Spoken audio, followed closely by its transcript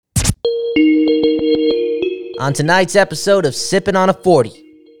On tonight's episode of Sippin' on a 40,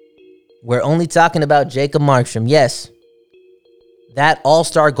 we're only talking about Jacob Markstrom. Yes, that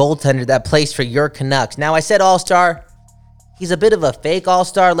all-star goaltender that plays for your Canucks. Now, I said all-star. He's a bit of a fake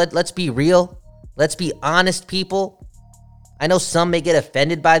all-star. Let's be real. Let's be honest, people. I know some may get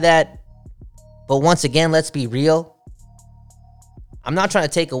offended by that, but once again, let's be real. I'm not trying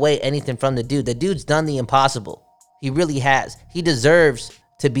to take away anything from the dude. The dude's done the impossible. He really has. He deserves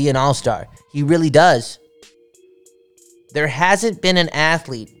to be an all-star. He really does. There hasn't been an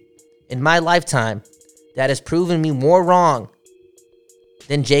athlete in my lifetime that has proven me more wrong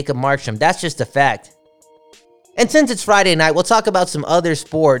than Jacob Markstrom. That's just a fact. And since it's Friday night, we'll talk about some other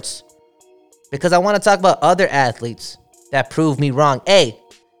sports because I want to talk about other athletes that prove me wrong. Hey,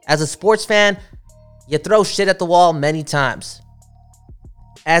 as a sports fan, you throw shit at the wall many times.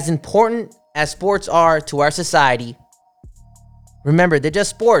 As important as sports are to our society, remember, they're just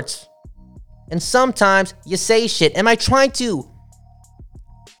sports. And sometimes you say shit. Am I trying to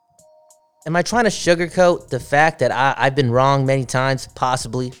sugarcoat the fact that I've been wrong many times?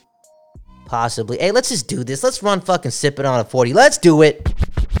 Possibly. Hey, let's just do this. Let's run fucking Sippin' on a 40. Let's do it.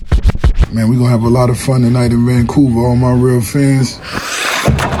 Man, we're going to have a lot of fun tonight in Vancouver, all my real fans.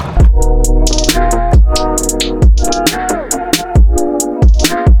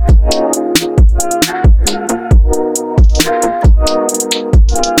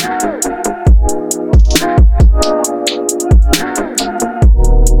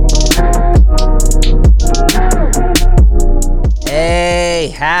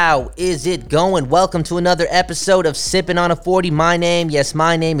 How is it going? Welcome to another episode of Sippin' on a 40. My name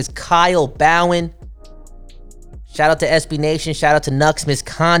is Kyle Bowen. Shout out to SB Nation. Shout out to Nucks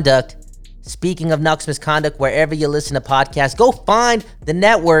Misconduct. Speaking of Nucks Misconduct, wherever you listen to podcasts, go find the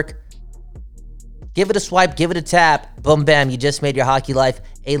network. Give it a swipe, give it a tap. Boom, bam, you just made your hockey life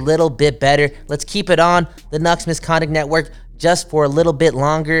a little bit better. Let's keep it on the Nucks Misconduct Network just for a little bit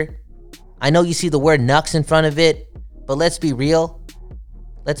longer. I know you see the word Nucks in front of it, but let's be real.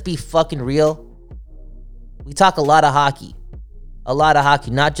 Let's be fucking real. We talk a lot of hockey.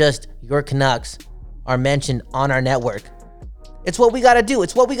 Not just your Canucks are mentioned on our network. It's what we got to do.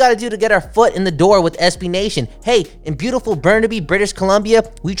 It's what we got to do to get our foot in the door with SB Nation. Hey, in beautiful Burnaby, British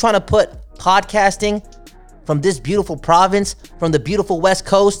Columbia, we trying to put podcasting from this beautiful province, from the beautiful West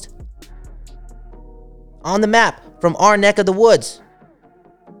Coast, on the map, from our neck of the woods.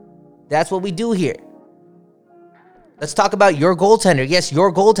 That's what we do here. Let's talk about your goaltender. Yes,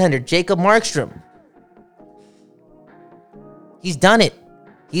 your goaltender, Jacob Markstrom. He's done it.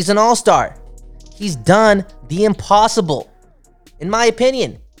 He's an all-star. He's done the impossible, in my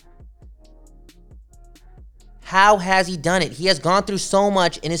opinion. How has he done it? He has gone through so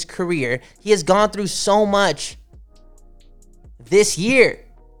much in his career. He has gone through so much this year.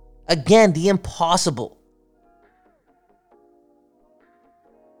 Again, the impossible.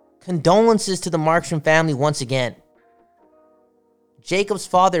 Condolences to the Markstrom family once again. Jacob's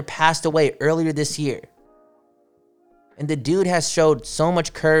father passed away earlier this year. And the dude has showed so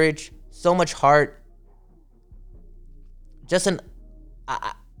much courage, so much heart.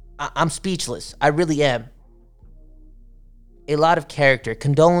 I'm speechless. I really am. A lot of character.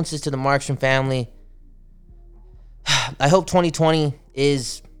 Condolences to the Markstrom family. I hope 2020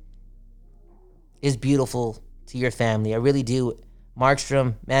 is beautiful to your family. I really do.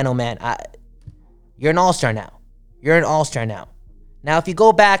 Markstrom, man, oh man. You're an all-star now. Now, if you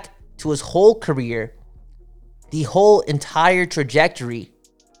go back to his whole career, the whole entire trajectory,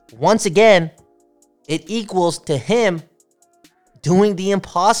 once again, it equals to him doing the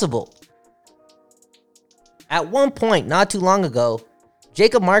impossible. At one point, not too long ago,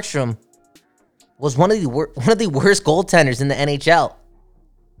 Jacob Markstrom was one of the worst goaltenders in the NHL.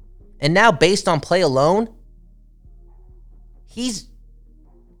 And now, based on play alone, he's,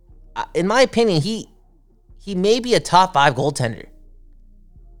 in my opinion, he may be a top 5 goaltender.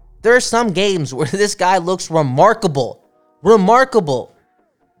 There are some games where this guy looks remarkable.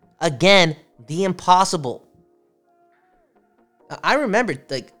 Again, the impossible. I remember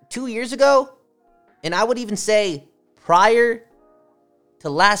like 2 years ago, and I would even say prior to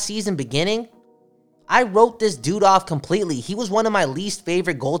last season beginning, I wrote this dude off completely. He was one of my least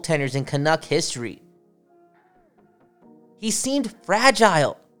favorite goaltenders in Canuck history. He seemed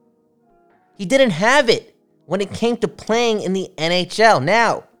fragile. He didn't have it when it came to playing in the NHL.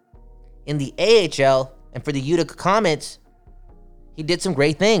 Now, in the AHL, and for the Utica Comets, he did some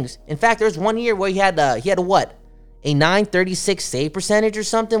great things. In fact, there was one year where he had a .936 save percentage or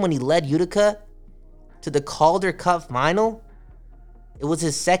something when he led Utica to the Calder Cup final. It was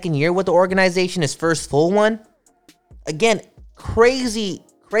his second year with the organization, his first full one. Again, crazy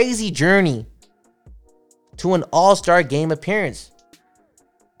journey to an All-Star game appearance.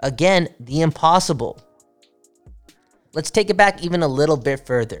 Again, the impossible. Let's take it back even a little bit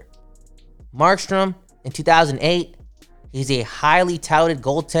further. Markstrom, in 2008, he's a highly touted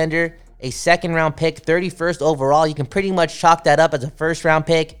goaltender, a second-round pick, 31st overall. You can pretty much chalk that up as a first-round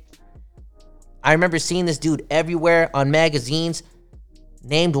pick. I remember seeing this dude everywhere on magazines,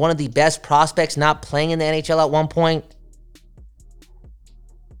 named one of the best prospects not playing in the NHL at one point.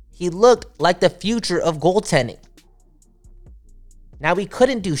 He looked like the future of goaltending. Now, he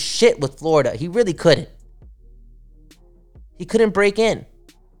couldn't do shit with Florida. He really couldn't. He couldn't break in.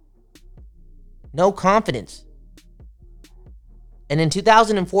 No confidence. And in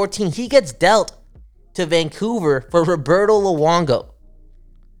 2014, he gets dealt to Vancouver for Roberto Luongo.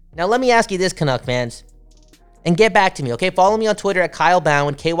 Now, let me ask you this, Canuck fans, and get back to me, okay? Follow me on Twitter at Kyle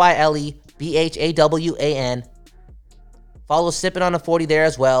Bhawan, KYLEBHAWAN. Follow Sippin' on a 40 there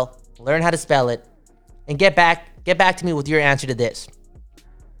as well. Learn how to spell it. And get back to me with your answer to this.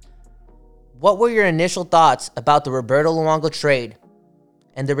 What were your initial thoughts about the Roberto Luongo trade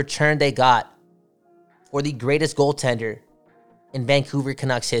and the return they got for the greatest goaltender in Vancouver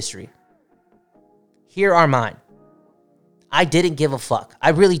Canucks history? Here are mine. I didn't give a fuck. I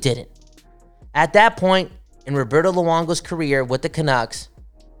really didn't. At that point in Roberto Luongo's career with the Canucks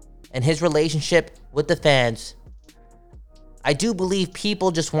and his relationship with the fans, I do believe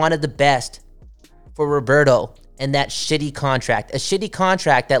people just wanted the best for Roberto and that shitty contract. A shitty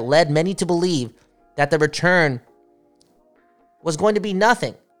contract that led many to believe that the return was going to be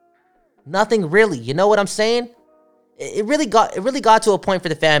nothing. Nothing really. You know what I'm saying? It really got to a point for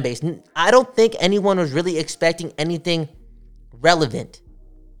the fan base. I don't think anyone was really expecting anything relevant.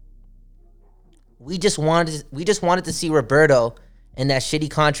 We just wanted to see Roberto and that shitty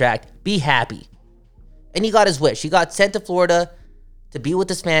contract be happy. And he got his wish. He got sent to Florida to be with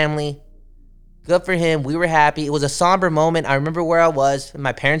his family. Good for him. We were happy. It was a somber moment. I remember where I was in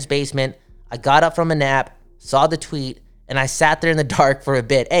my parents' basement. I got up from a nap, saw the tweet, and I sat there in the dark for a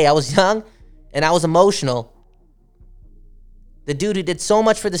bit. Hey, I was young and I was emotional. The dude who did so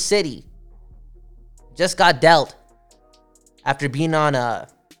much for the city just got dealt after being on a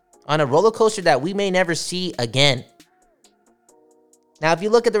roller coaster that we may never see again. Now, if you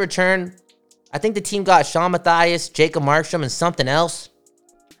look at the return, I think the team got Sean Matthias, Jacob Markstrom, and something else.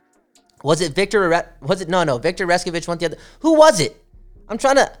 Was it Victor? No. Victor Rescovich went the other. Who was it? I'm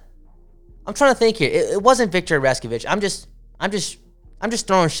trying to think here. It wasn't Victor Rescovich. I'm just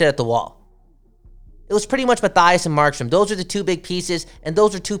throwing shit at the wall. It was pretty much Matthias and Markstrom. Those are the two big pieces, and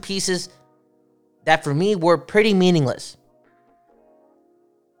those are two pieces that for me were pretty meaningless.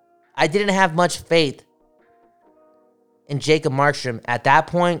 I didn't have much faith in Jacob Markstrom at that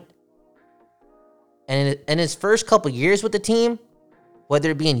point. And in his first couple years with the team, whether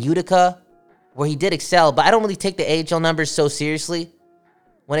it be in Utica, where he did excel, but I don't really take the AHL numbers so seriously.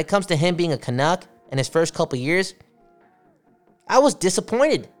 When it comes to him being a Canuck in his first couple years, I was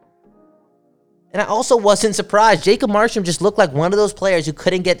disappointed. And I also wasn't surprised. Jacob Markstrom just looked like one of those players who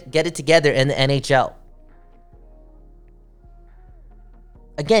couldn't get it together in the NHL.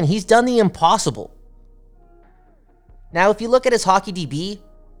 Again, he's done the impossible. Now, if you look at his hockey DB,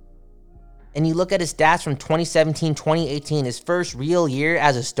 and you look at his stats from 2017, 2018, his first real year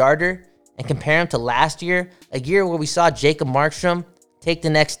as a starter, and compare him to last year, a year where we saw Jacob Markstrom take the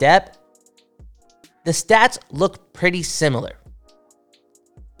next step, the stats look pretty similar.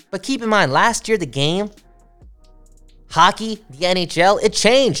 But keep in mind, last year, the game, hockey, the NHL, it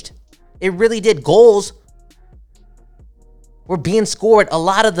changed. It really did. Goals were being scored, a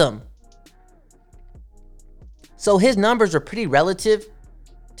lot of them. So his numbers are pretty relative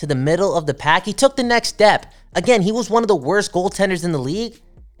to the middle of the pack. He took the next step. Again, he was one of the worst goaltenders in the league,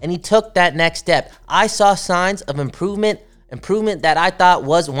 and he took that next step. I saw signs of improvement that I thought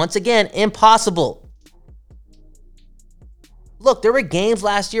was, once again, impossible. Look, there were games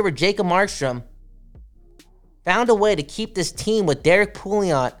last year where Jacob Markstrom found a way to keep this team with Derek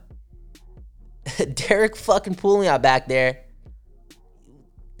Pouliot. Derek fucking Pouliot back there.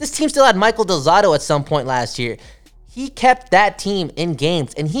 This team still had Michael Del Zotto at some point last year. He kept that team in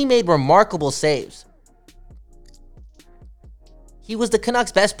games, and he made remarkable saves. He was the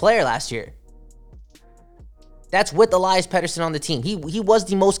Canucks' best player last year. That's with Elias Pettersson on the team. He was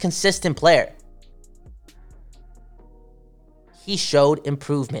the most consistent player. He showed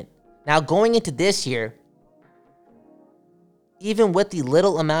improvement. Now, going into this year, even with the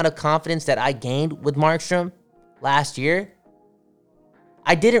little amount of confidence that I gained with Markstrom last year,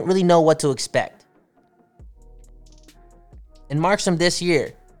 I didn't really know what to expect. And Markstrom this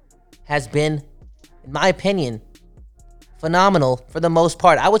year has been, in my opinion, phenomenal for the most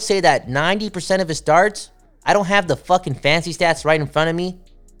part. I would say that 90% of his starts I don't have the fucking fancy stats right in front of me.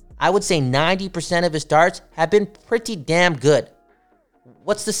 I would say 90% of his starts have been pretty damn good.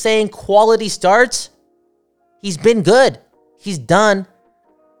 What's the saying? Quality starts? He's been good. He's done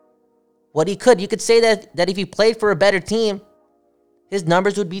what he could. You could say that if he played for a better team, his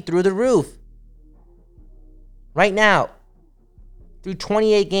numbers would be through the roof. Right now, through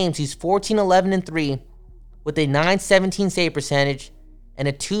 28 games, he's 14-11-3 with a .917 save percentage and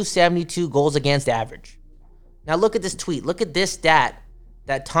a .272 goals against average. Now look at this tweet. Look at this stat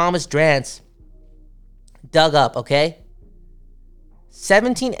that Thomas Drance dug up, okay?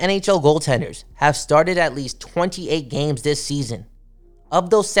 17 NHL goaltenders have started at least 28 games this season. Of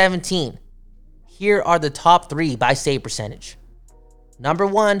those 17, here are the top 3 by save percentage. Number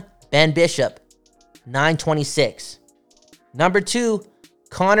 1, Ben Bishop, .926. Number 2,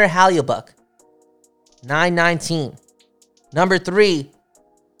 Connor Hellebuyck, .919. Number 3,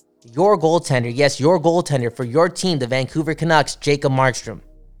 your goaltender, yes, your goaltender for your team, the Vancouver Canucks, Jacob Markstrom.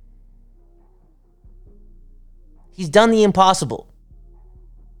 He's done the impossible.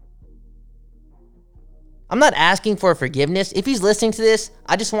 I'm not asking for forgiveness. If he's listening to this,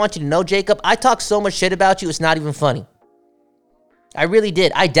 I just want you to know, Jacob, I talk so much shit about you, it's not even funny. I really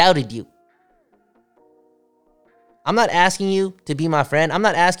did. I doubted you. I'm not asking you to be my friend. I'm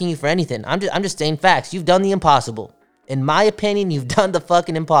not asking you for anything. I'm just saying facts. You've done the impossible. In my opinion, you've done the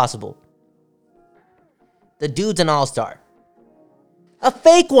fucking impossible. The dude's an all-star. A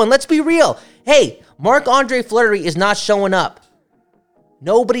fake one, let's be real. Hey, Marc-Andre Fleury is not showing up.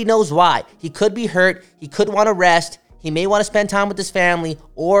 Nobody knows why. He could be hurt. He could want to rest. He may want to spend time with his family,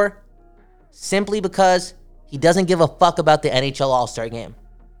 or simply because he doesn't give a fuck about the NHL All-Star Game.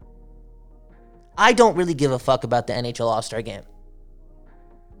 I don't really give a fuck about the NHL All-Star Game.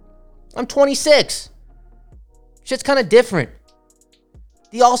 I'm 26. Shit's kind of different.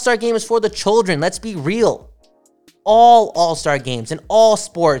 The All-Star Game is for the children. Let's be real. All All-Star Games and all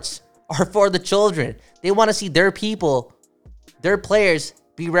sports are for the children. They want to see their people, their players,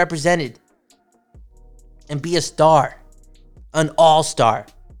 be represented and be a star, an all-star.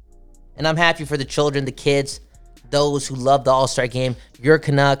 And I'm happy for the children, the kids, those who love the All-Star Game. Your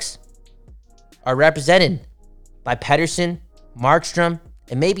Canucks are represented by Pettersson, Markstrom,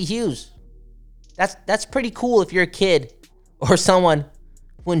 and maybe Hughes. That's pretty cool if you're a kid or someone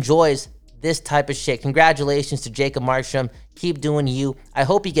who enjoys this type of shit. Congratulations to Jacob Markstrom. Keep doing you. I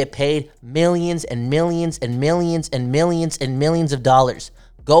hope you get paid millions and millions and millions and millions and millions of dollars.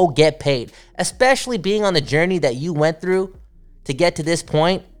 Go get paid. Especially being on the journey that you went through to get to this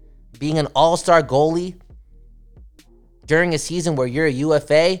point, being an all-star goalie during a season where you're a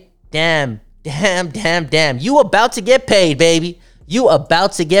UFA. Damn. You about to get paid, baby. You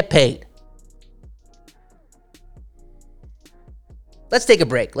about to get paid. Let's take a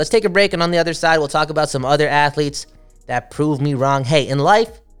break. And on the other side, we'll talk about some other athletes that proved me wrong. Hey, in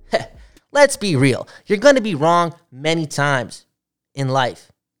life, let's be real. You're going to be wrong many times in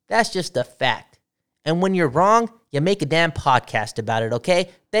life. That's just a fact. And when you're wrong, you make a damn podcast about it, okay?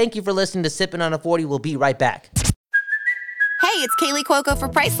 Thank you for listening to Sippin' on a 40. We'll be right back. Hey, it's Kaylee Cuoco for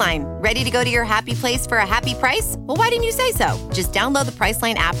Priceline. Ready to go to your happy place for a happy price? Well, why didn't you say so? Just download the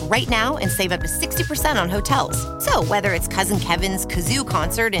Priceline app right now and save up to 60% on hotels. So whether it's Cousin Kevin's Kazoo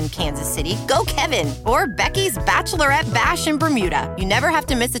Concert in Kansas City, go Kevin, or Becky's Bachelorette Bash in Bermuda, you never have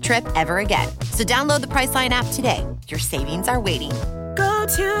to miss a trip ever again. So download the Priceline app today. Your savings are waiting. Go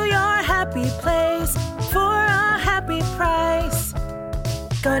to your happy place for a happy price.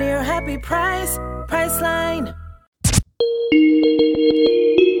 Go to your happy price, Priceline.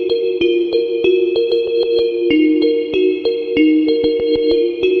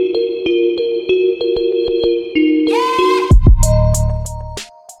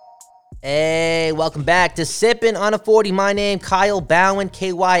 Hey, welcome back to Sippin' on a 40. My name, Kyle Bowen,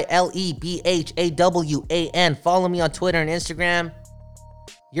 KYLEBHAWAN. Follow me on Twitter and Instagram.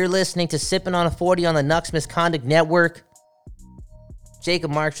 You're listening to Sippin' on a 40 on the Nucks Misconduct Network.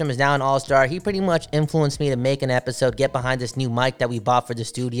 Jacob Markstrom is now an all-star. He pretty much influenced me to make an episode, get behind this new mic that we bought for the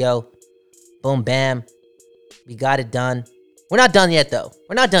studio. Boom, bam. We got it done. We're not done yet, though.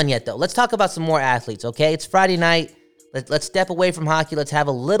 Let's talk about some more athletes, okay? It's Friday night. Let's step away from hockey. Let's have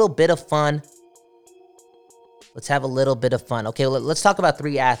a little bit of fun. Okay, let's talk about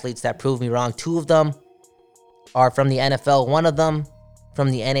 3 athletes that proved me wrong. 2 of them are from the NFL. 1 of them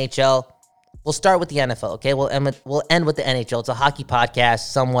from the NHL. We'll start with the NFL, okay? We'll end with the NHL. It's a hockey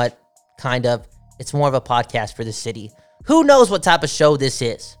podcast, somewhat, kind of. It's more of a podcast for the city. Who knows what type of show this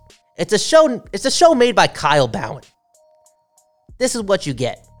is? It's a show made by Kyle Bowen. This is what you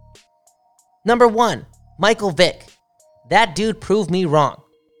get. Number 1, Michael Vick. That dude proved me wrong.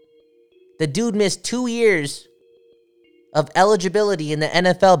 The dude missed 2 years of eligibility in the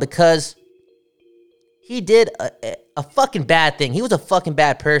NFL because he did a fucking bad thing. He was a fucking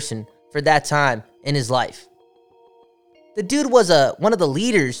bad person for that time in his life. The dude was one of the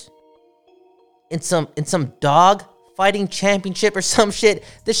leaders in some dog fighting championship or some shit.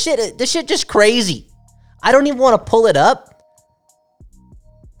 This shit just crazy. I don't even want to pull it up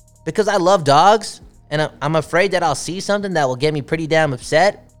because I love dogs and I'm afraid that I'll see something that will get me pretty damn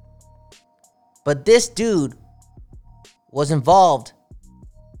upset. But this dude was involved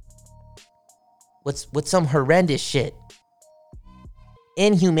with some horrendous shit.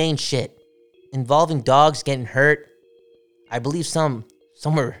 Inhumane shit. Involving dogs getting hurt. I believe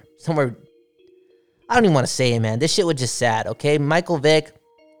somewhere. I don't even want to say it, man. This shit was just sad, okay? Michael Vick,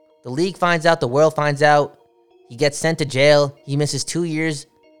 the league finds out, the world finds out. He gets sent to jail. He misses 2 years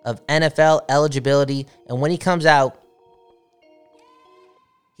of NFL eligibility. And when he comes out,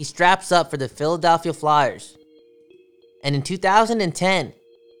 he straps up for the Philadelphia Flyers. And in 2010,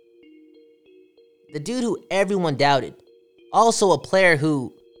 the dude who everyone doubted, also a player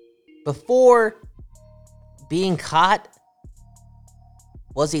who, before being caught,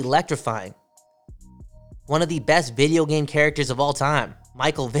 was electrifying. One of the best video game characters of all time.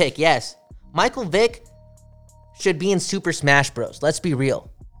 Michael Vick, yes. Michael Vick should be in Super Smash Bros. Let's be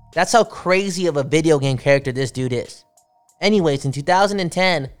real. That's how crazy of a video game character this dude is. Anyways, in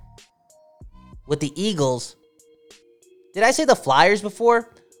 2010, with the Eagles, did I say the Flyers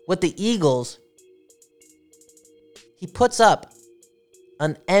before? With the Eagles, he puts up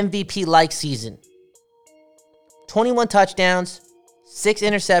an MVP-like season. 21 touchdowns, 6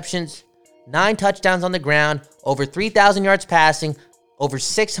 interceptions, 9 touchdowns on the ground, over 3,000 yards passing, over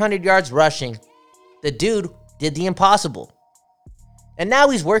 600 yards rushing. The dude did the impossible. And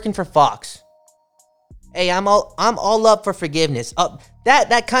now he's working for Fox. Hey, I'm all up for forgiveness.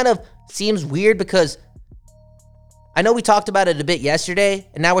 That kind of seems weird because I know we talked about it a bit yesterday,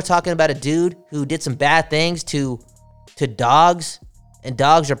 and now we're talking about a dude who did some bad things to dogs, and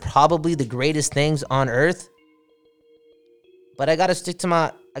dogs are probably the greatest things on earth. But I gotta stick to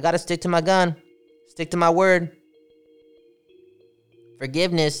my gun, stick to my word.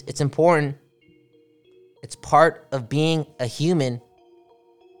 Forgiveness, it's important. It's part of being a human.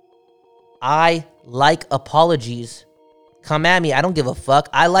 I like apologies. Come at me, I don't give a fuck.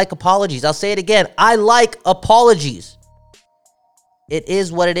 I like apologies. I'll say it again. I like apologies. It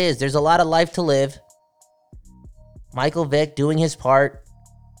is what it is. There's a lot of life to live. Michael Vick doing his part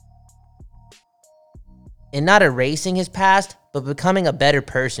in not erasing his past, but becoming a better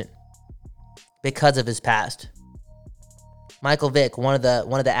person because of his past. Michael Vick, one of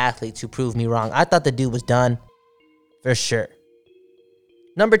the athletes who proved me wrong. I thought the dude was done for sure.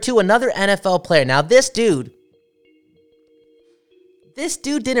 Number 2, another NFL player. Now this dude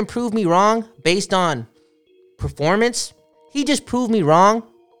didn't prove me wrong based on performance. He just proved me wrong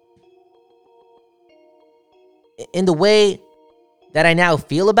in the way that I now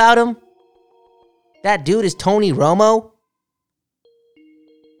feel about him. That dude is Tony Romo.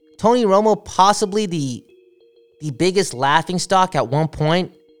 Tony Romo, possibly the biggest laughingstock at one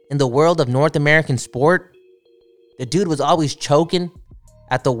point in the world of North American sport. The dude was always choking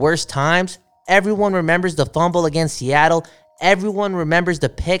at the worst times. Everyone remembers the fumble against Seattle. Everyone remembers the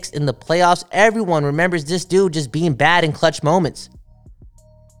picks in the playoffs. Everyone remembers this dude just being bad in clutch moments.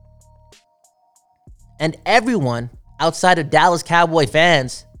 And everyone outside of Dallas Cowboy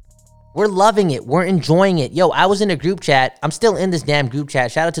fans, we're loving it. We're enjoying it. Yo, I was in a group chat. I'm still in this damn group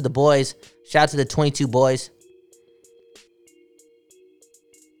chat. Shout out to the boys. Shout out to the 22 boys.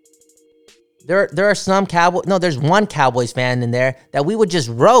 There are some there's one Cowboys fan in there that we would just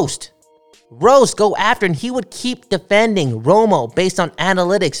roast, go after, and he would keep defending Romo based on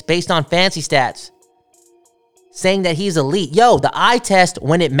analytics, based on fancy stats, saying that he's elite. Yo, the eye test,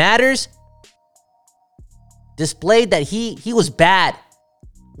 when it matters, displayed that he was bad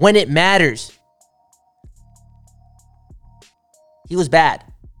when it matters. He was bad.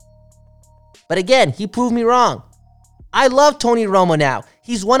 But again, he proved me wrong. I love Tony Romo now.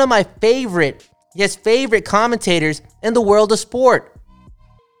 He's one of my favorite commentators in the world of sport.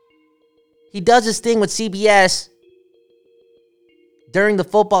 He does his thing with CBS during the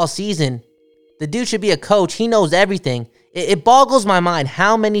football season. The dude should be a coach. He knows everything. It boggles my mind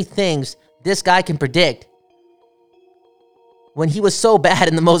how many things this guy can predict when he was so bad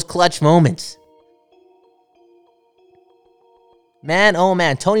in the most clutch moments. Man, oh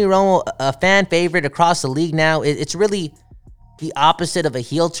man, Tony Romo, a fan favorite across the league now. It's really the opposite of a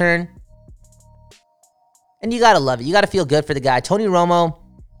heel turn. And you gotta love it. You gotta feel good for the guy. Tony Romo,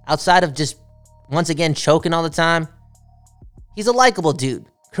 outside of just, once again, choking all the time, he's a likable dude.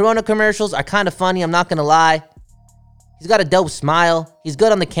 Corona commercials are kind of funny, I'm not going to lie. He's got a dope smile. He's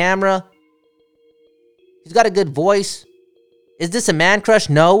good on the camera. He's got a good voice. Is this a man crush?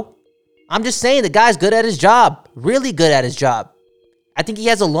 No. I'm just saying the guy's good at his job. Really good at his job. I think he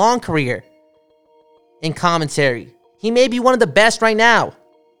has a long career in commentary. He may be one of the best right now.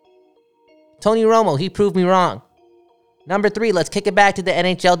 Tony Romo, he proved me wrong. Number 3, let's kick it back to the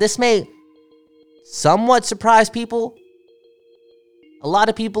NHL. This may somewhat surprise people. A lot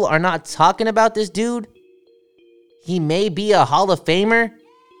of people are not talking about this dude. He may be a Hall of Famer.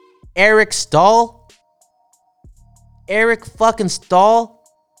 Eric Staal. Eric fucking Staal.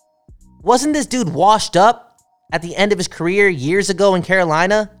 Wasn't this dude washed up at the end of his career years ago in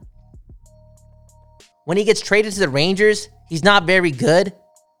Carolina? When he gets traded to the Rangers, he's not very good.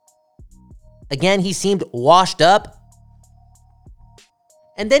 Again, he seemed washed up.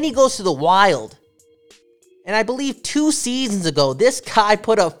 And then he goes to the Wild. And I believe 2 seasons ago, this guy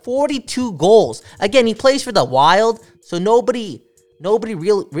put up 42 goals. Again, he plays for the Wild, so nobody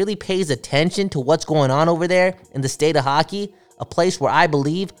really pays attention to what's going on over there in the state of hockey, a place where I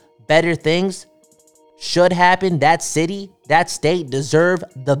believe better things should happen. That city, that state deserve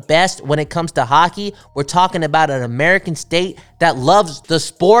the best when it comes to hockey. We're talking about an American state that loves the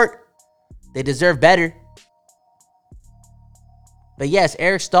sport. They deserve better. But yes,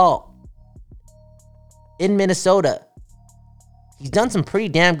 Eric Staal in Minnesota. He's done some pretty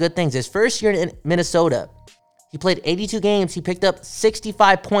damn good things. His first year in Minnesota, he played 82 games. He picked up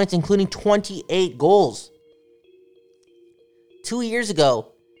 65 points, including 28 goals. 2 years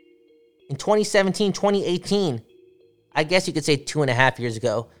ago, in 2017, 2018, I guess you could say 2.5 years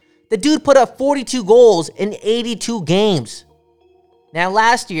ago, the dude put up 42 goals in 82 games. Now,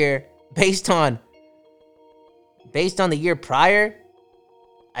 last year, based on the year prior,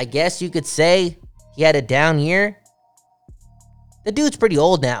 I guess you could say he had a down year. The dude's pretty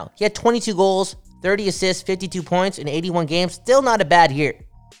old now. He had 22 goals, 30 assists, 52 points in 81 games. Still not a bad year.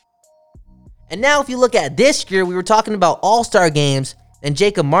 And now if you look at this year, we were talking about All-Star games and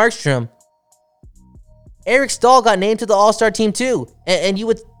Jacob Markstrom. Eric Staal got named to the All-Star team too. And you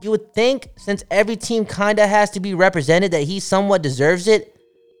would think, since every team kind of has to be represented, that he somewhat deserves it.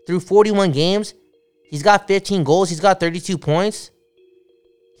 Through 41 games, he's got 15 goals, he's got 32 points.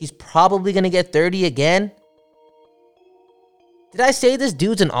 He's probably going to get 30 again. Did I say this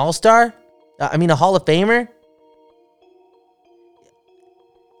dude's an all-star? A Hall of Famer?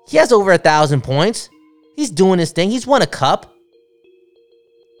 He has over 1,000 points. He's doing his thing. He's won a cup.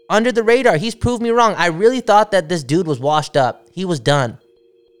 Under the radar. He's proved me wrong. I really thought that this dude was washed up. He was done.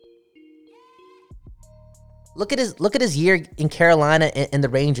 Look at his year in Carolina and the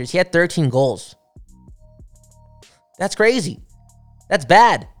Rangers. He had 13 goals. That's crazy. That's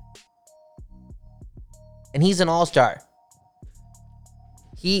bad. And he's an all-star.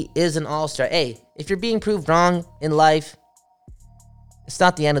 He is an all-star. Hey, if you're being proved wrong in life, it's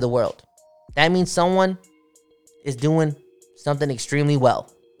not the end of the world. That means someone is doing something extremely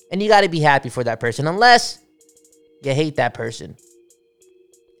well. And you got to be happy for that person, unless you hate that person.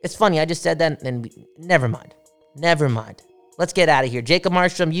 It's funny, I just said that, and never mind. Let's get out of here. Jacob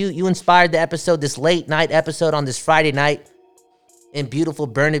Markstrom, you inspired the episode, this late night episode on this Friday night in beautiful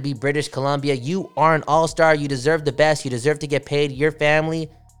Burnaby, British Columbia. You are an all-star. You deserve the best. You deserve to get paid. Your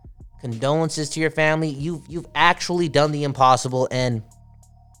family, condolences to your family. You've actually done the impossible. And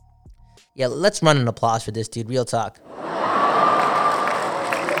yeah, let's run an applause for this dude. Real talk.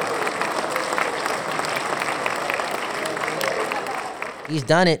 He's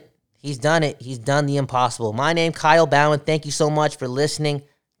done it. He's done it. He's done the impossible. My name, Kyle Bowen. Thank you so much for listening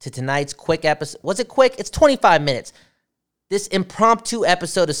to tonight's quick episode. Was it quick? It's 25 minutes. This impromptu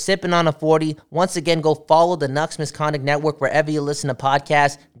episode of Sipping on a 40. Once again, go follow the Nucks Misconduct Network wherever you listen to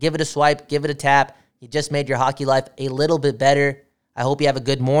podcasts. Give it a swipe. Give it a tap. You just made your hockey life a little bit better. I hope you have a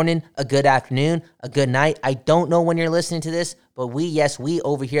good morning, a good afternoon, a good night. I don't know when you're listening to this, but we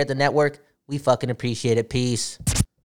over here at the network, we fucking appreciate it. Peace.